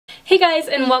Hey guys,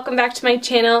 and welcome back to my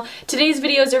channel. Today's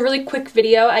video is a really quick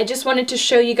video. I just wanted to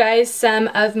show you guys some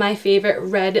of my favorite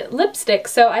red lipsticks.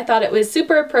 So I thought it was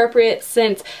super appropriate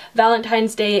since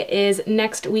Valentine's Day is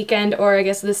next weekend, or I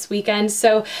guess this weekend.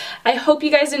 So I hope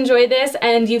you guys enjoy this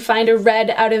and you find a red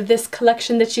out of this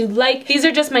collection that you like. These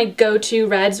are just my go-to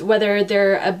reds, whether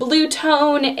they're a blue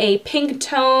tone, a pink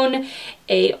tone,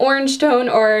 a orange tone,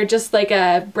 or just like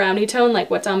a brownie tone like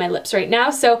what's on my lips right now.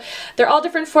 So they're all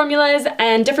different formulas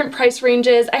and different price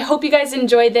ranges. I hope you guys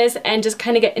enjoy this and just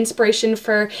kind of get inspiration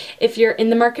for if you're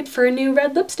in the market for a new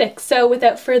red lipstick. So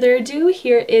without further ado,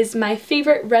 here is my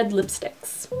favorite red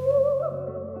lipsticks.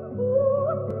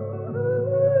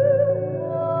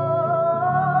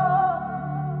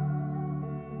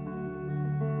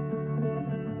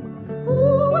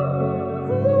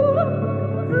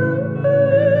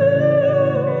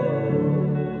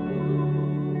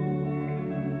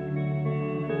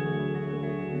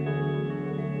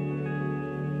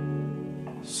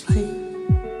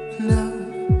 Sleep now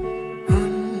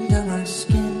under my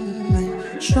skin,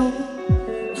 make sure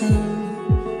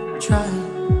you try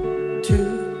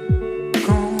to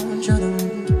conjure the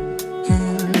wind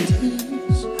and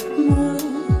ease my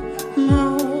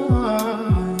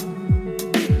mind.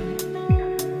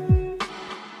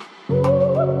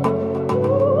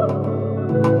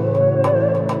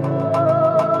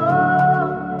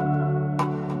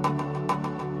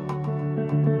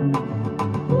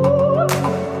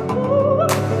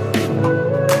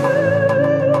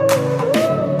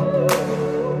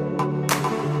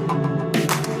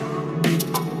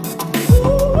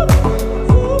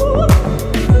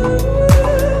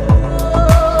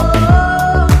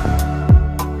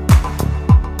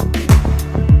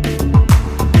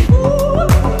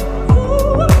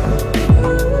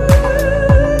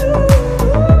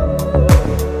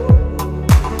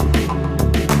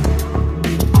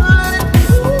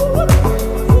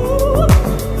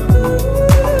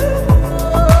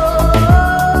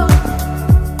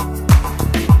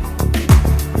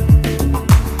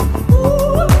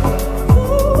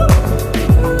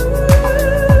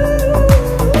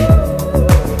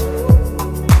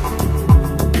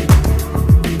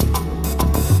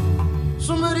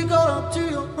 Somebody go up to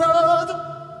your brother,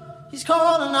 he's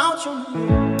calling out your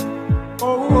name.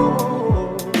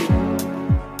 Oh,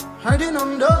 hiding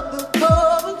under the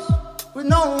covers with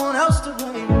no one else to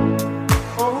blame.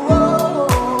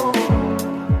 Oh,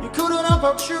 you couldn't help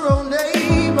out your own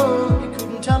neighbor, you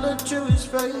couldn't tell it to his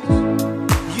face.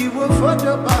 You were fucked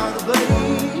up by the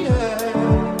blame. Yeah.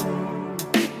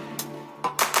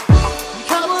 You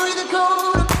carry the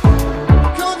code,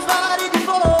 can't fight it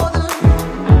for them.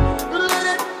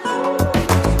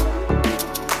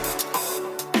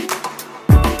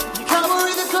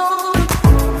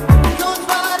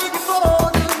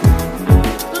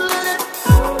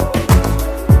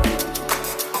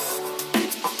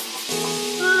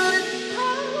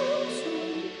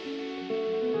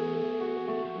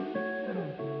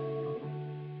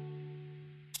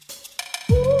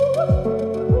 Ooh.